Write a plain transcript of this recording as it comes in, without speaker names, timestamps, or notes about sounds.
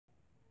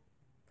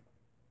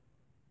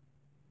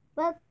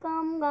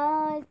Welcome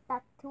guys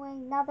back to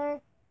another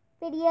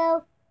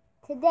video.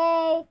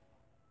 Today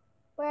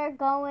we're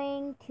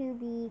going to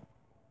be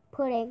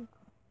putting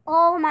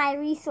all my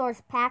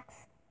resource packs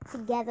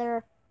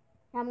together.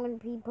 I'm going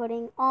to be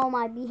putting all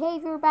my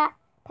behavior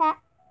packs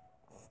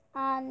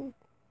on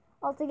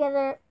all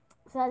together.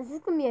 So this is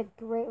going to be a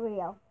great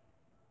video.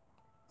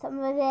 Some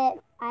of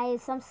it, I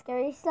have some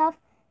scary stuff,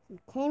 some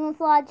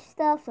camouflage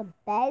stuff, some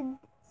beds.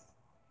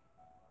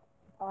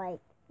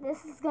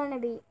 This is going to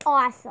be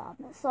awesome.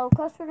 So, of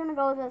course, we're going to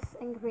go with this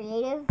in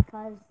creative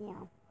because,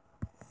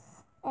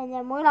 And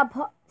then we're going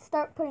to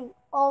start putting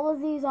all of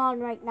these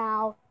on right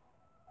now.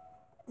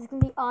 This is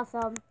going to be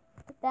awesome.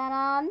 Put that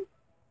on.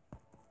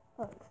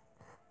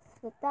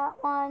 Put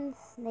that one.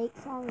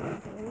 Snakes on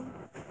usually.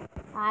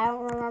 I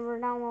don't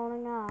remember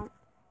downloading that.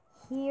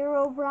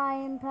 Hero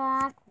Brian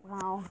pack.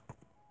 Wow.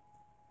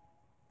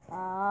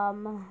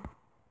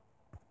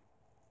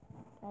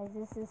 Guys,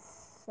 this is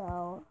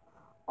so...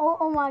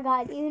 Oh my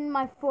god, even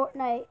my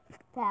Fortnite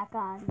pack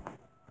on.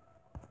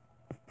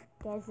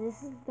 Guys,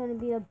 this is going to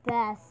be the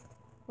best.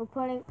 We're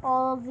putting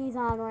all of these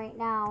on right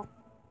now.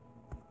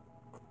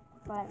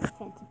 Got a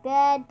fancy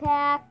bed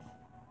pack.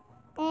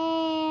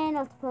 And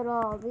let's put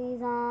all of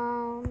these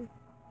on.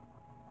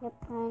 Yep,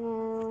 I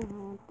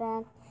know.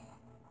 That.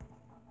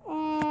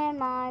 And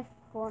my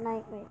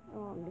Fortnite. Wait,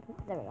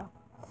 there we go.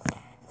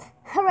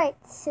 Alright,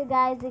 so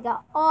guys, we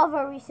got all of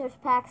our resource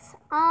packs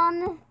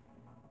on.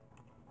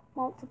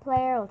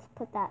 Multiplayer, let's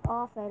put that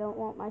off. I don't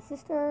want my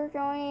sister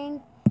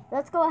joining.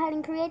 Let's go ahead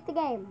and create the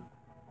game.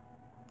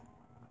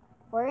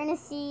 We're gonna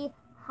see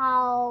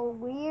how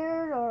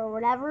weird or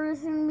whatever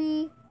it's gonna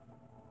be.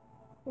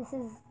 This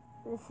is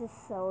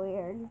so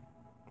weird.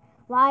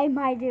 Why am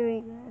I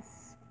doing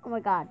this? Oh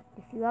my god,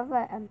 if you have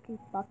an empty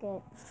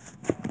bucket,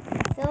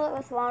 fill it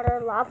with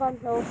water, lava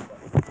milk.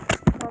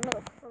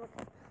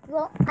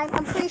 Well,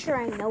 I'm pretty sure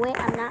I know it.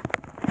 I'm not.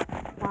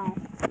 Wow.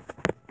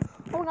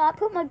 Oh my god, I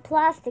put my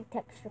plastic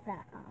texture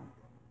pack on.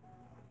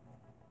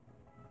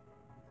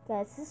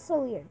 Guys, this is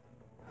so weird.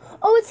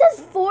 Oh, it says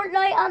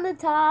Fortnite on the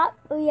top.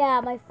 Oh yeah,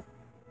 my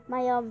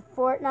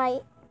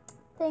Fortnite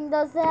thing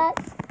does that.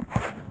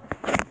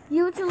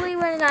 Usually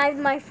when I have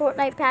my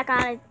Fortnite pack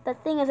on, the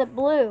thing isn't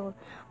blue.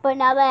 But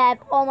now that I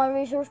have all my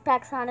resource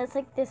packs on, it's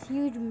like this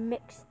huge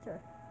mixture.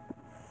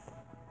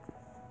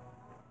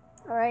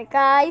 Alright,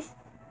 guys.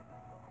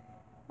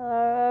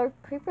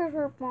 Creepers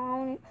are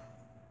bound.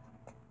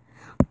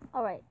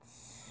 Alright.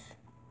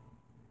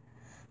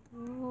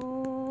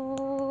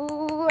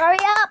 Hurry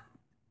up!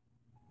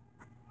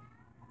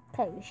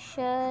 Okay, we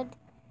should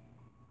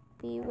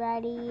be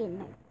ready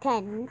in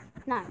 10,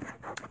 9,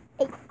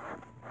 8,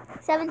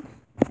 7.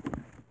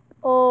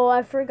 Oh,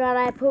 I forgot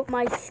I put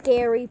my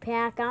scary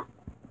pack on.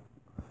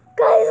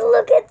 Guys,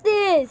 look at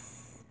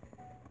this!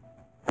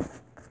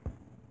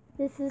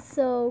 This is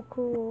so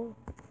cool.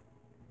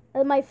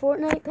 And my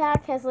Fortnite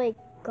pack has like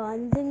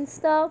guns and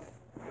stuff.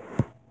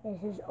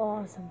 This is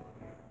awesome.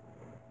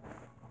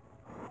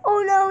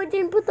 Oh no, it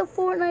didn't put the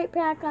Fortnite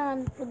pack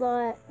on for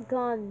the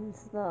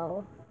guns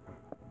though.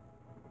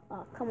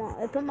 Oh, come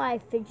on. I put my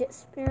fidget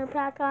spinner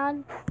pack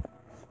on.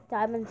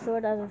 Diamond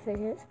Sword has a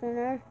fidget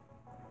spinner.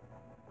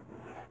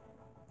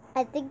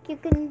 I think you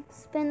can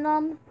spin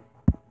them.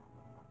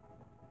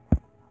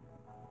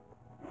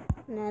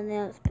 No, they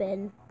don't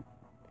spin.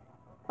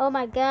 Oh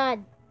my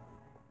god.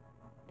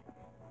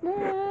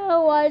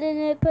 No, why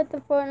didn't it put the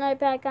Fortnite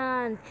pack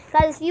on?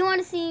 Guys, if you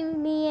want to see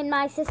me and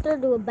my sister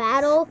do a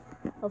battle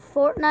of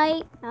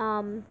Fortnite,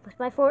 with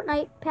my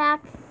Fortnite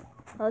pack,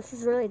 oh, this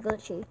is really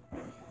glitchy.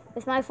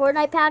 With my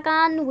Fortnite pack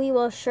on, we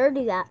will sure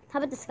do that. How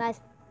about this,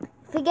 guys?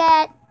 If we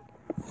get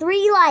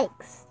 3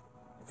 likes,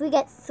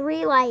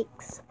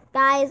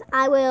 guys,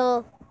 I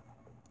will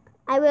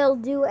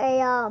do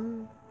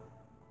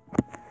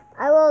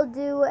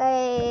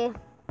a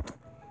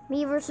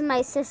me versus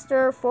my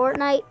sister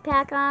Fortnite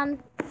pack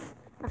on.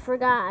 I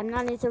forgot, I'm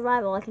not in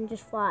survival, I can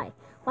just fly.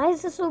 Why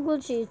is this so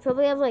glitchy? It's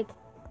probably have like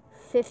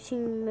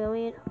 15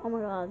 million. Oh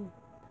my god.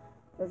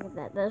 Look at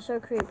that, that's so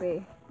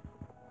creepy.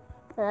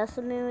 That's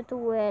the moon with the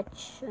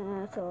witch.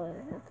 That's all I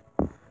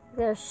have.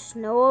 There's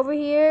snow over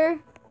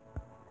here.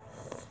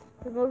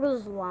 Look at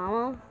this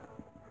llama.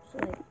 It's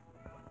like,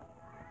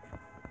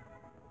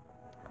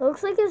 it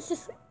looks like it's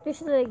just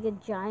like a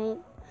giant,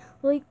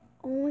 like,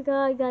 oh my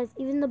god, guys,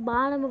 even the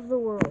bottom of the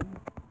world.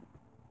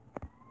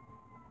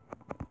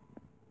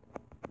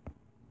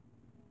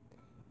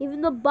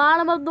 Even the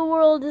bottom of the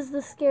world is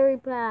the scary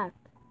pack.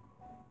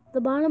 The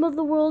bottom of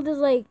the world is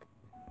like,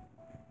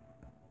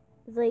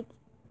 I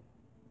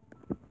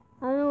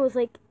don't know, it's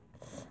like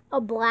a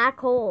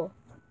black hole.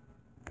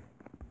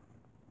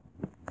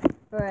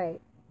 Alright.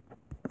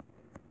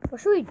 What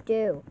should we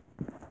do?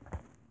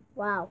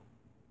 Wow.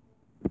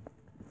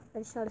 I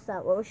just noticed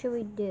that. What should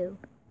we do?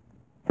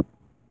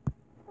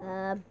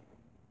 For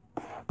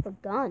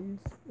guns.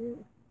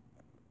 Ooh.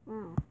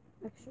 Wow.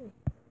 Actually,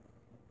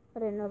 I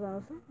didn't know that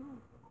was...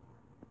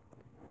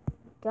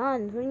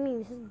 Guns? What do you mean?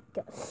 This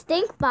is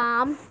stink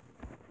bomb?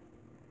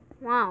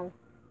 Wow.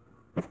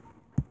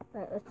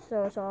 Right, let's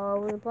throw us all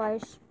over the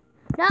place.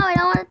 No, I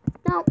don't want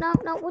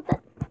to. No. What the?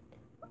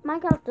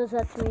 Minecraft does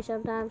that to me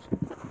sometimes.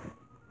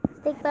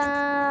 Stick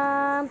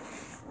bomb.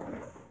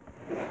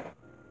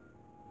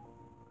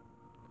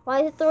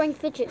 Why is it throwing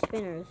fidget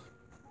spinners?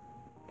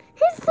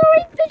 He's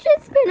throwing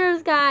fidget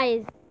spinners,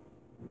 guys.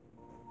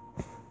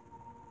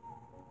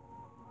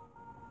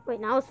 Wait,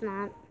 now it's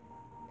not. It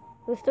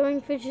was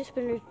throwing fidget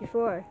spinners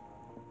before.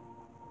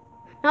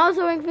 Now it's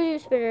throwing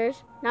fidget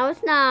spinners. Now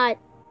it's not.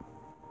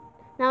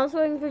 Now it's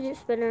throwing fidget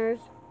spinners.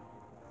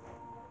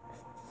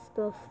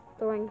 Still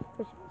throwing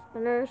fidget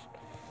spinners.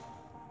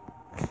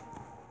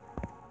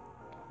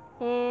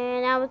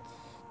 And now it's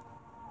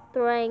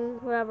throwing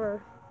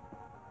whatever.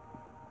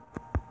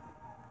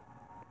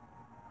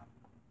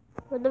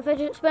 Where'd the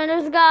fidget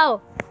spinners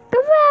go?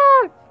 Come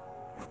back!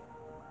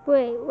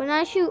 Wait, when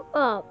I shoot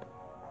up,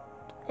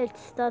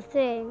 it's the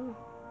thing.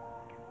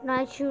 When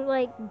I shoot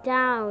like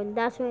down,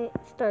 that's when it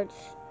starts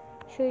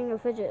shooting the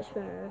fidget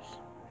spinners.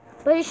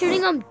 But it's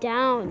shooting them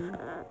down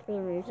for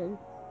some reason.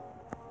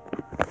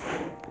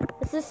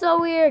 This is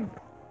so weird.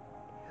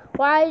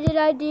 Why did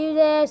I do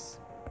this?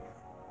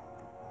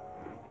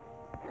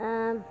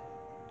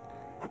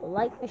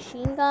 Light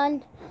machine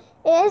gun.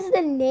 It has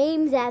the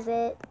names as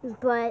it,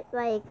 but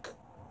like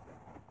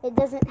it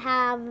doesn't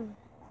have.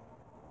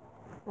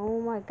 Oh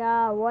my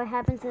god, what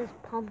happens to this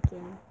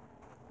pumpkin?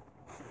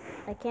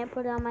 I can't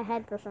put it on my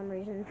head for some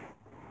reason.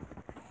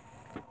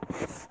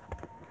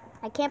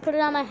 I can't put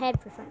it on my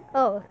head for some.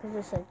 Oh, because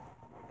it said.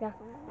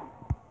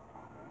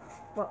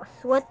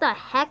 What the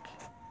heck?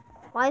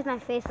 Why is my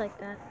face like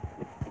that?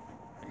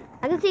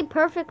 I can see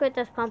perfect with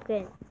this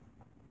pumpkin.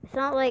 It's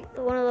not like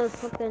one of those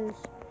pumpkins.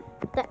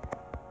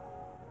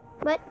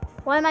 But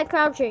why am I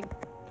crouching?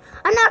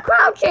 I'm not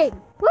crouching.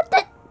 What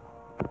the?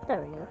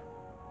 There we go.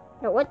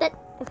 No, what the?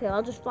 Okay,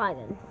 I'll just fly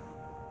then.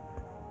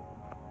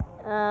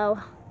 Oh.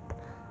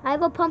 I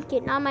have a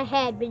pumpkin on my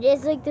head, but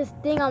it's like this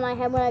thing on my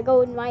head when I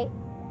go in my...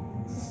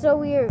 This is so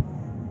weird.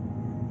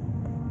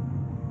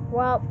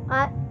 Well,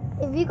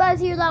 if you guys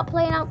hear that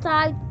playing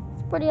outside,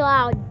 it's pretty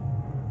loud.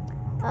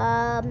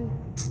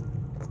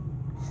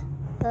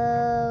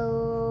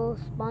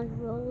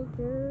 SpongeBob.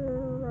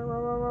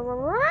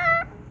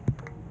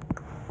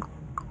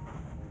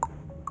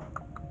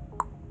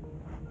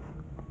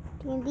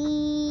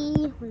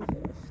 Candy. What is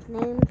this?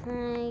 Name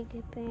tag,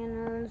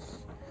 banners.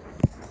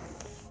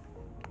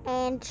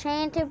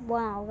 Enchanted.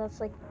 Wow, that's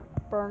like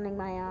burning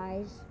my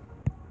eyes.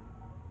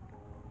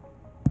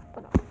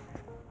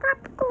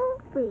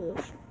 Tropical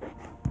fish.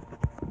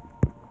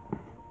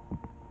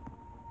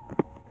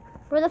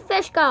 Where'd the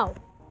fish go?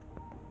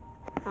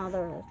 Oh,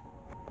 there it is.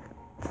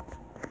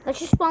 Let's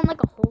just spawn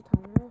like a whole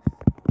ton of this.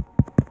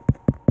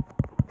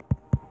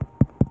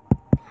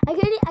 I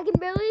can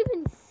barely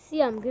even see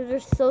them because they're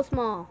so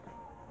small.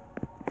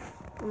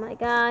 Oh my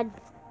god.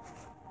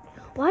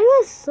 Why do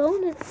I so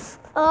miss?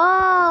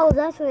 Oh,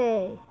 that's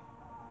way.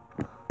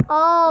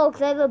 Oh,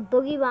 because I have a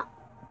boogie bomb.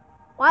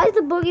 Why is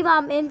the boogie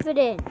bomb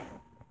infinite?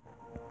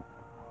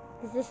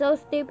 This is so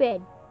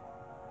stupid.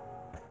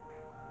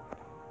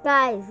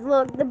 Guys,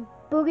 look, the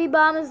boogie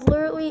bomb is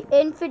literally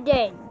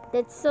infinite.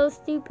 That's so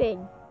stupid.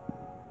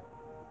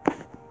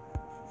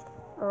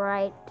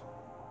 Alright.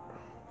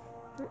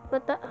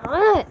 What the?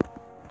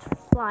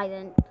 Fly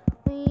then.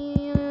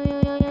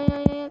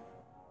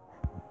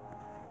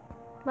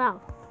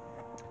 Wow.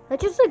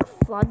 Let's just like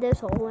flood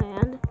this whole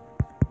land.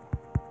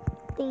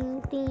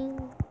 Ding ding.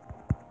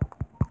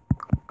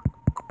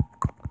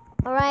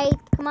 Alright,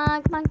 come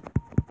on.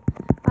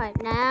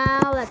 Alright,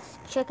 now let's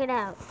check it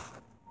out.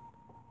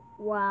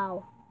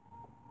 Wow.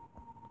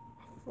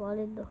 I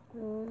flooded the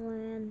whole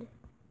land.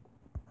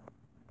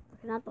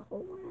 Not the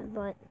whole land,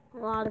 but a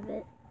lot of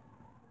it.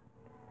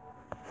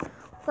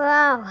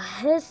 Wow,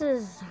 this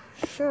is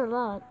sure a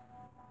lot.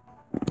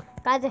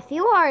 Guys, if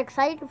you are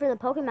excited for the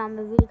Pokemon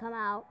movie to come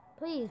out,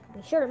 please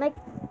be sure to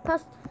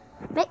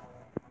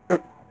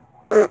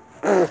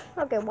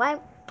okay, why?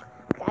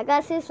 Okay, I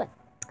gotta say this one.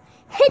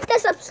 Hit the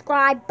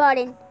subscribe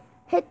button,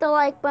 hit the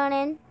like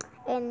button,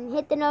 and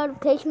hit the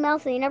notification bell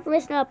so you never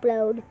miss an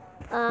upload.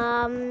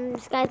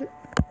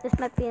 This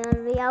might be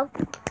another video.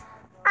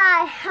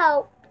 I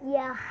hope you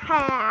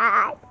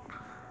had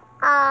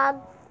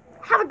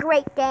have a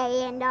great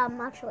day, and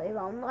actually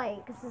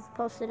like this is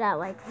posted at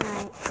like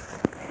tonight.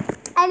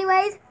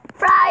 Anyways,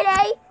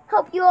 Friday.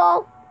 Hope you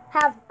all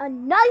have a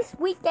nice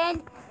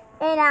weekend,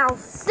 and I'll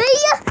see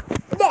you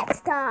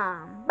next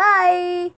time. Bye.